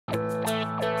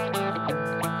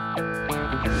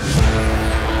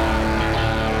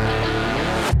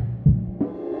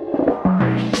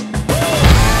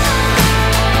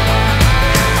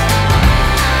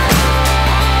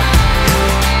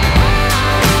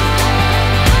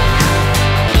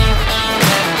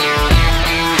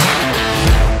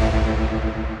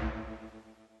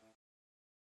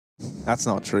That's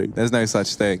not true. There's no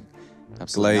such thing.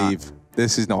 Absolutely Glaive. not.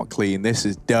 This is not clean. This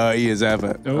is dirty as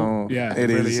ever. Oh, yeah, it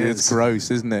really is. is. It's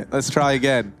gross, isn't it? Let's try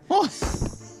again. Oh,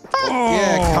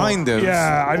 yeah, kind of.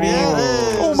 Yeah, I mean,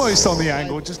 almost on the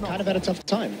angle, just not. Kind of had a tough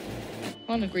time.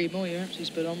 Can't agree more, you're absolutely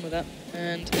spot on with that.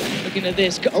 And looking at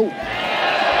this, Oh!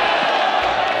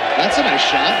 That's a nice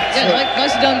shot. yeah,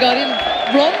 nicely done, Guardian.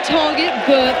 Wrong target,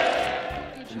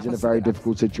 but... He's in a very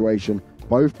difficult situation.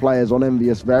 Both players on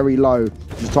Envious very low.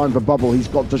 It's time for Bubble. He's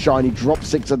got to shine. He drops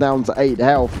Sixer down to 8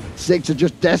 health. Sixer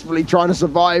just desperately trying to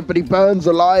survive, but he burns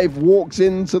alive, walks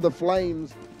into the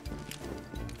flames.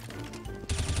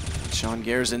 Sean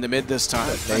Gare's in the mid this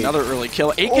time. Another early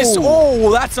kill. Akis,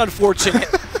 oh, that's unfortunate.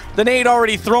 The nade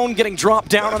already thrown, getting dropped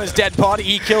down on his dead body.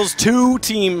 He kills 2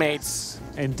 teammates.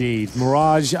 Indeed.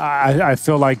 Mirage, I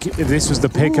feel like this was the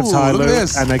pick of Ooh, Tyloo, look at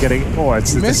this. and they're getting,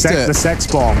 it's the sex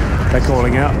bomb they're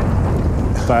calling out.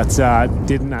 But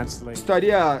didn't actually.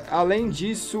 História, além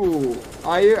disso,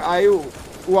 aí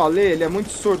o Ale, ele é muito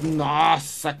sordo.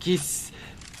 Nossa, que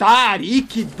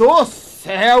Tarik do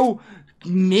céu!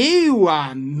 Meu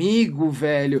amigo,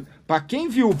 velho. Pra quem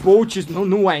viu o Bolt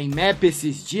no IMAP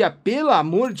esses dias, pelo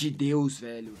amor de Deus,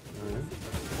 velho.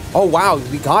 Oh, wow,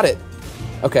 we got it.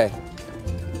 Okay.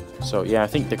 So, yeah, I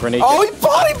think the grenade... Oh, he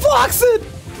body blocks it!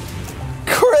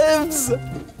 Cribs!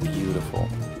 Beautiful.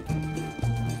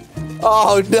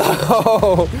 Oh,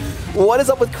 no! What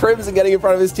is up with Cribs and getting in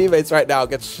front of his teammates right now?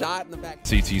 Gets shot in the back.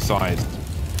 CT side.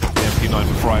 MP9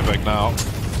 for Freiburg now.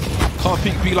 Can't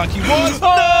peek B like he was. No!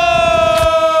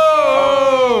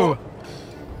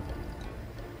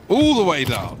 All the way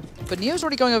down. But Neo's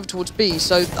already going over towards B,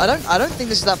 so I don't think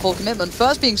this is that full commitment.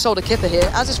 First being sold a Kipper here,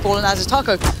 as is Fallen, as is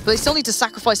Taco, but they still need to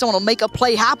sacrifice someone or make a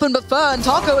play happen, but Fur and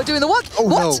Taco are doing the work. Oh,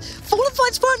 what? no. Fallen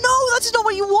finds Fur? No, that is not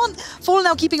what you want. Fallen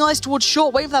now keeping eyes towards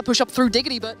short, waiting for that push up through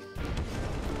Diggity, but...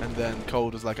 And then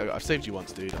Cold was like, I've saved you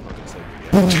once, dude. I'm not going to save you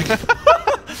again.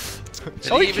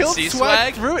 Oh, he killed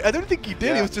Swag through it? I don't think he did.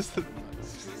 Yeah. It was just...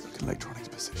 Electronics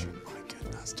position. My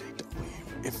goodness,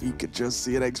 JW. If he could just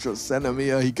see an extra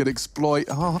centimeter, he could exploit.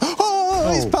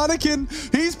 He's panicking.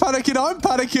 He's panicking. I'm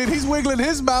panicking. He's wiggling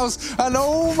his mouse. And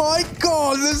oh my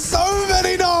God, there's so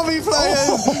many Na'Vi players.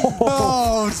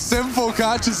 Oh, Simple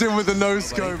catches him with the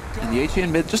no-scope. And the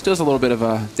HN mid just does a little bit of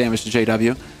damage to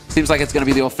JW. Seems like it's going to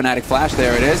be the old Fnatic flash.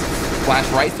 There it is. Flash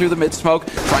right through the mid smoke.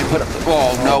 Try and put...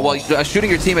 Oh, no. Well, shooting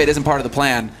your teammate isn't part of the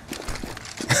plan.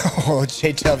 Oh,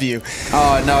 JW.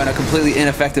 Oh, no, and a completely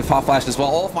ineffective pop flash as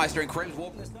well. Olfmeister and Crims.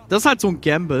 Das ist halt so ein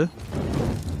Gamble.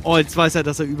 Oh, jetzt weiß er,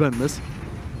 dass er über ihm ist.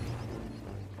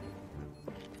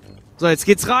 So, jetzt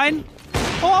geht's rein.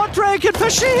 Oh, Draken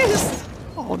verschießt!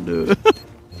 Oh, nö.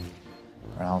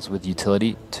 Rounds with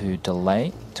utility to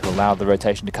delay, to allow the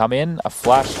rotation to come in. A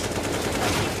flash.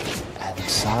 And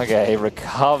Sage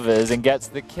recovers and gets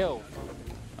the kill.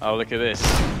 Oh, look at this.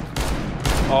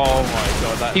 Oh my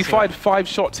God. That's he fired 5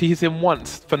 shots, he hits him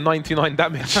once for 99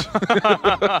 damage.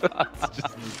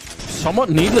 Somewhat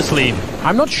needlessly.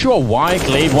 I'm not sure why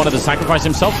Glaive wanted to sacrifice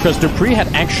himself, because Dupree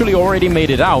had actually already made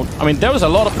it out. I mean, there was a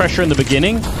lot of pressure in the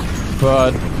beginning,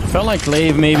 but felt like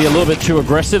Glaive maybe a little bit too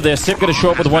aggressive there. Sip got a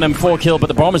short with 1 M4 kill, but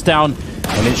the bomb is down.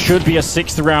 And it should be a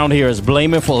 6th round here as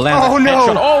Blamer for land. Oh no!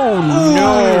 Headshot. Oh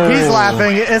no! He's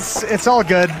laughing. It's all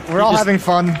good. We're all having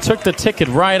fun. Took the ticket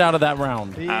right out of that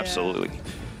round. Yeah. Absolutely.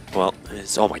 Well,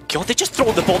 oh my God! They just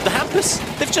thrown the bomb to Hampus.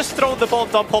 They've just thrown the bomb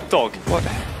down Pop Dog. What?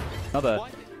 Another.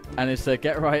 And it's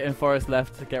Get Right and Forest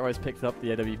left. Get Right's picked up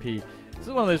the AWP. This is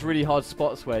one of those really hard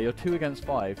spots where you're 2 against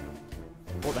 5.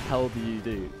 What the hell do you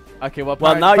do? Okay, well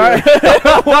now you're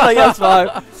 1 against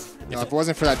 5. If it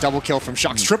wasn't for that double kill from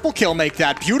Shox, triple kill make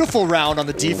that beautiful round on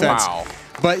the defense. Wow.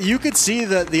 But you could see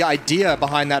the idea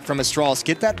behind that from Astralis.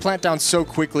 Get that plant down so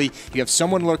quickly. You have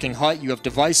someone lurking hut. You have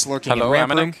Device lurking in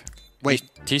ramp room. Wait.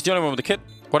 He's the only one with the kit.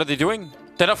 What are they doing?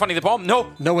 They're not finding the bomb.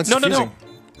 No. No one's defusing. No.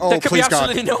 Oh, there could please be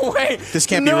absolutely God. no way. This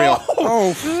can't be real.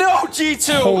 Oh. No,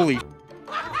 G2. Holy.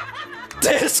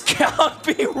 This can't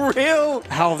be real.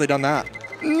 How have they done that?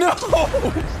 No.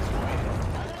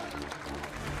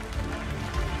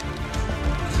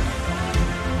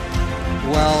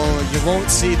 Well, you won't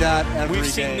see that every We've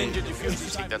seen day. Ninja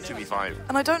defuse that 2v5.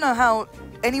 And I don't know how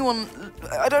anyone...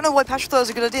 I don't know why Pasha was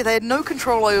a good idea. They had no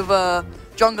control over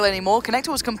jungle anymore. Connector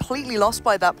was completely lost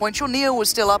by that point. Sure, Neo was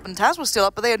still up and Taz was still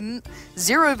up, but they had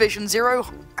 0 vision, 0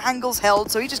 angles held,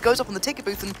 so he just goes up on the ticket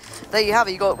booth and there you have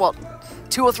it. You got, what,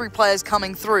 2 or 3 players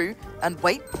coming through. And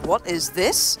wait, what is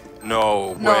this?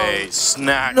 No way.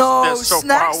 Snacks. No, They're so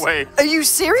Snacks. far away. Are you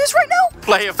serious right now?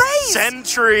 Play a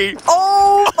sentry.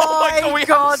 Oh my my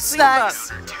God,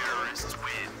 Snacks.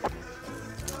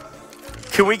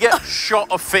 Can we get a shot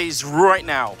of FaZe right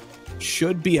now?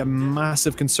 should be a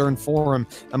massive concern for him.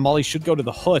 And Molly should go to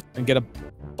the hut and get a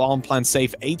bomb plant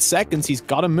safe. 8 seconds, he's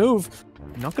got to move.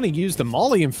 Not going to use the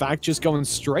molly, in fact, just going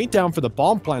straight down for the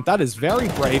bomb plant. That is very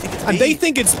brave. And they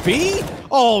think it's B?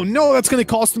 Oh no, that's going to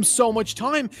cost him so much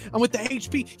time. And with the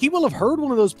HP, he will have heard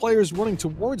one of those players running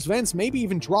towards vents, maybe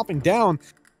even dropping down.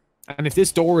 And if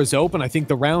this door is open, I think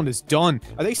the round is done.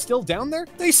 Are they still down there?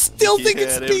 They still think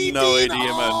it's B. No idea,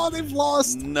 man. Oh, they've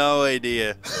lost. No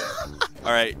idea.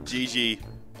 All right, GG.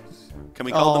 Can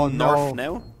we call them North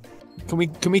now?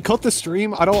 Can we cut the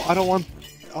stream? I don't want.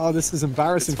 Oh, this is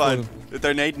embarrassing for them.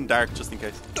 They're nading dark just in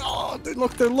case. Oh,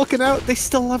 they're looking out. They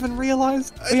still haven't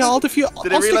realized. Yeah, I'll defuse.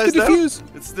 Did they realize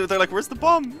now? They're like, where's the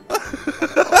bomb?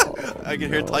 I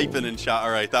can hear typing in chat.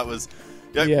 All right, that was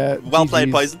well played,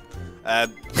 Poison.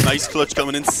 Nice clutch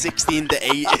coming in.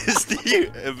 16-8 is the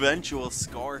eventual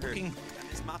score here.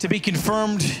 To be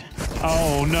confirmed.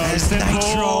 Oh no,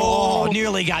 Nitro. Oh,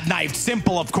 nearly got knifed.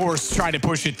 Simple, of course, try to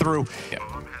push it through. Yeah.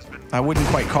 I wouldn't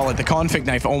quite call it the config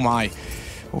knife. Oh my.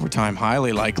 Overtime,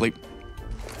 highly likely.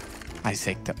 I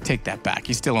take that back.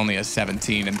 He still only has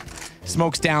 17 and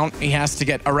smokes down. He has to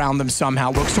get around them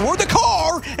somehow. Looks toward the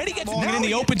car and he gets in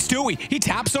the open. Stewie. He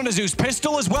taps on a Zeus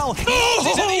pistol as well.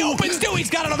 He's in the open. Stewie's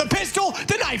got another pistol.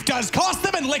 The knife does cost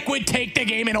them, and Liquid take the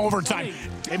game in overtime.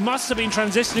 It must have been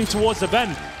transitioning towards the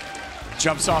vent.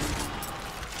 Jumps off.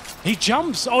 He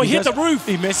jumps. Oh, he hit the roof.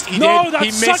 He missed. No,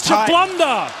 that's such a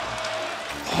blunder.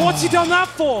 What's he done that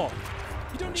for?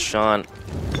 Sean.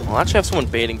 We'll actually have someone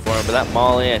baiting for him, but that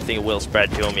molly, I think it will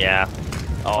spread to him, yeah.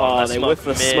 Oh, they whiff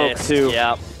the smoke too.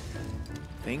 Yeah.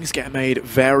 Things get made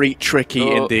very tricky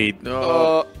indeed.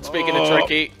 Speaking of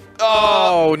tricky.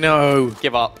 Oh no.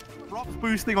 Give up. Props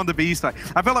boosting on the B side.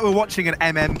 I feel like we're watching an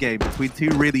MM game between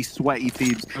two really sweaty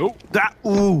teams.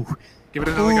 Give it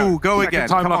another go. Go again.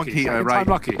 Come on, Keto, right?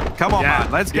 Lucky. Come on,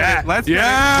 man. Let's get it. Let's get it.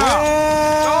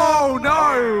 Oh,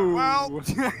 no! Well...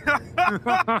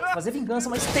 Fazer vingança,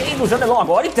 mas tem no janelão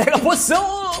agora e pega a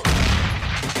posição.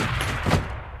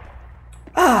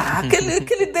 Aquele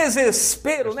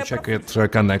desespero, né? Чекает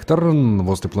коннектор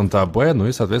возле планта Б, ну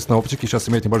и, соответственно, оптики сейчас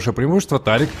имеет небольшое преимущество.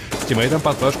 Тарик с тиммейтом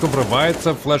под флешку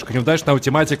врывается. Флешка неудачно,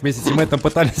 аутиматик вместе с тиммейтом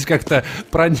пытались как-то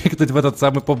проникнуть в этот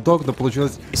самый поп-дог, но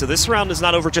получилось... So this round is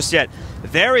not over just yet.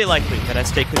 Very likely that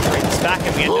SK could trade this back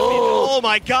and we end up being... Oh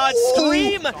my god,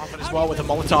 Scream! As well with a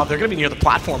Molotov, they're going to be near the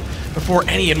platform before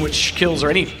any in which kills or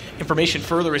any information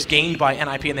further is gained by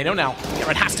NIP, and they know now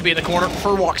Cameron has to be in the corner.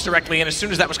 Fur walks directly in. As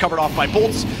soon as that was covered off by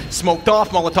bolts, smoked off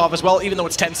Molotov as well, even though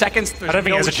it's 10 seconds. I don't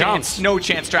think he has a chance. No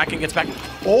chance Draken gets back.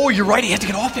 Oh, you're right, he had to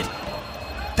get off it.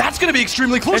 That's going to be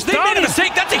extremely close. They made a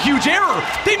mistake. That's a huge error.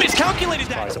 They miscalculated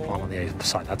that. On the A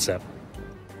side, that's it.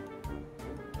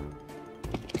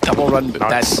 Double run, but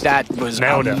nice. that was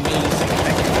amazing.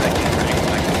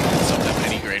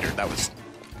 That was...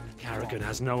 Carrigan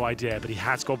has no idea, but he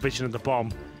has got vision of the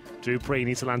bomb. Dupree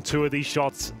needs to land 2 of these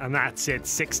shots, and that's it.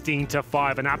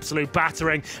 16-5, an absolute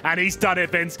battering, and he's done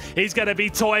it, Vince. He's going to be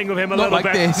toying with him a little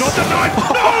bit. This. Not the knife! No!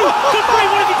 Dupree,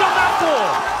 what have you done that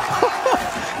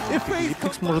for?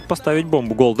 Ипикс может поставить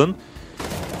бомбу. Голден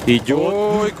идет.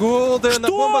 Ой, Голден, а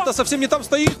бомба-то совсем не там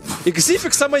стоит. И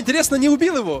Xifix, самое интересное, не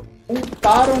убил его.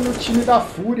 Ultaram no time da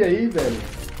Fúria aí, velho.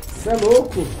 Isso é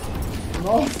louco.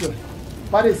 Nossa,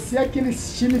 parecia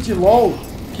aqueles time de LoL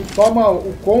que toma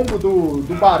o combo do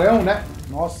Barão, né?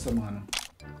 Nossa, mano.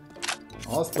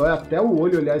 Nossa, dói até o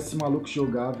olho olhar esse maluco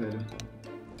jogar, velho.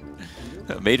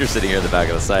 Major sitting here at the back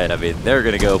of the site. I mean, they're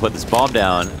gonna go put this bomb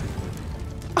down.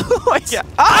 Oh my god.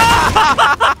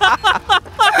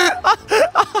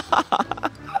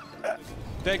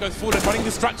 There goes Fallen running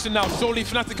distraction now. Surely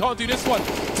Fnatic can't do this one.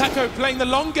 Taco playing the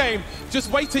long game,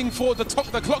 just waiting for the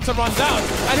clock to run down.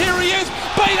 And here he is,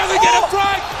 but he doesn't get a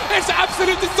frag. It's an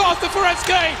absolute disaster for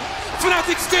SK.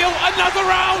 Fnatic steal another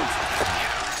round.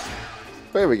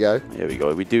 There we go. Here we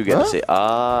go. We do get to see.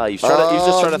 He's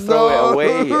just trying to throw it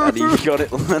away, and he got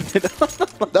it landed.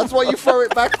 That's why you throw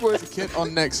it backwards. Kit on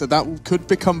Nexa, that could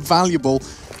become valuable.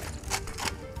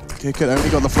 Kit only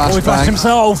got the flashbang. Oh, he flashed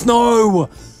himself. No.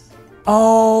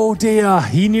 Oh dear.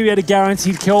 He knew he had a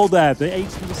guaranteed kill there. The 18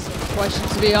 question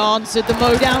to be answered. The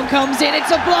mowdown comes in.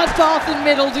 It's a bloodbath in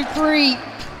middle. Dupree.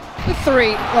 The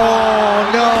 3. Oh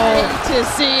no. You hate to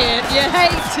see it. You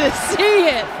hate to see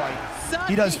it.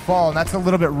 He does fall, and that's a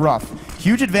little bit rough.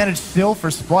 Huge advantage still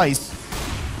for Splice.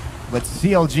 But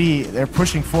CLG, they're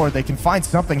pushing forward. They can find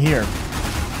something here.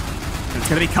 It's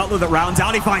going to be Cutler that rounds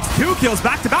out. He finds 2 kills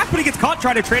back-to-back, but he gets caught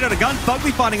trying to trade out a gun.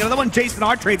 Fugly finding another one. Jason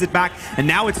R trades it back. And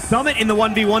now it's Summit in the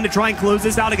 1v1 to try and close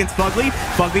this out against Fugly.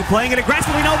 Fugly playing it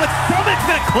aggressively, no, but Summit's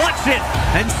going to clutch it.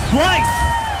 And Splice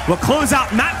will close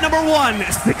out map number 1,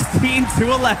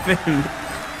 16-11.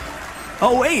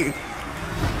 Oh, wait.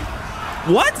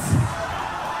 What?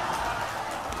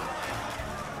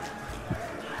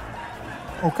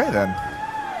 Okay, then.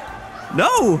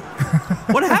 No!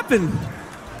 What happened?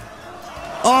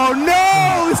 Oh,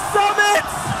 no! Summit!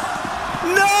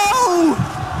 No!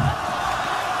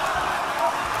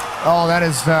 Oh, that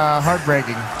is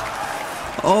heartbreaking.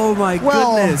 Oh my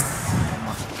goodness.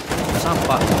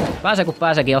 Samppa pääsee kun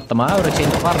pääseekin ottamaan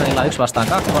Aurixin. Varrenilla 1 vastaan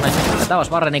 2. Ja tämä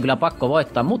olisi Varrenin kyllä pakko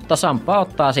voittaa, mutta Samppa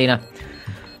ottaa siinä.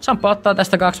 Samppa ottaa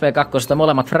tästä 2v2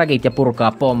 molemmat fragit ja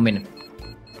purkaa pommin.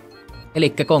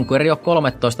 Elikkä Conquer jo 13-9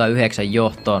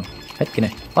 johtoon.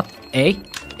 Hetkinen. What? Ei.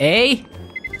 Ei.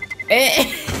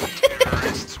 Ei.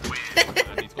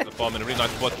 He's got the bomb in a really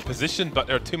nice position, but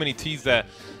there are too many T's there.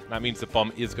 That means the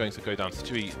bomb is going to go down.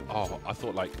 Stewie, oh, I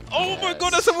thought like, oh my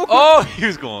goodness! Oh, he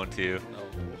was going to.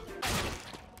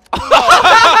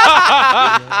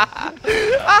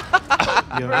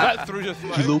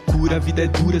 De loucura, a vida é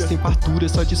dura, sem fartura,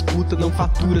 só disputa, não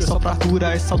fatura, só fratura.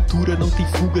 A essa altura não tem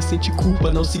fuga, sente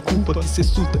culpa, não se culpa, que cê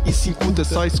suta e se incuta,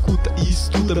 só escuta e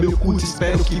estuda meu culto,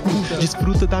 espero que curta.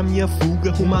 Desfruta da minha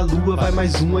fuga, rumo à lua, vai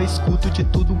mais uma, escuto de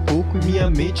tudo um pouco e minha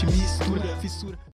mente mistura, fissura.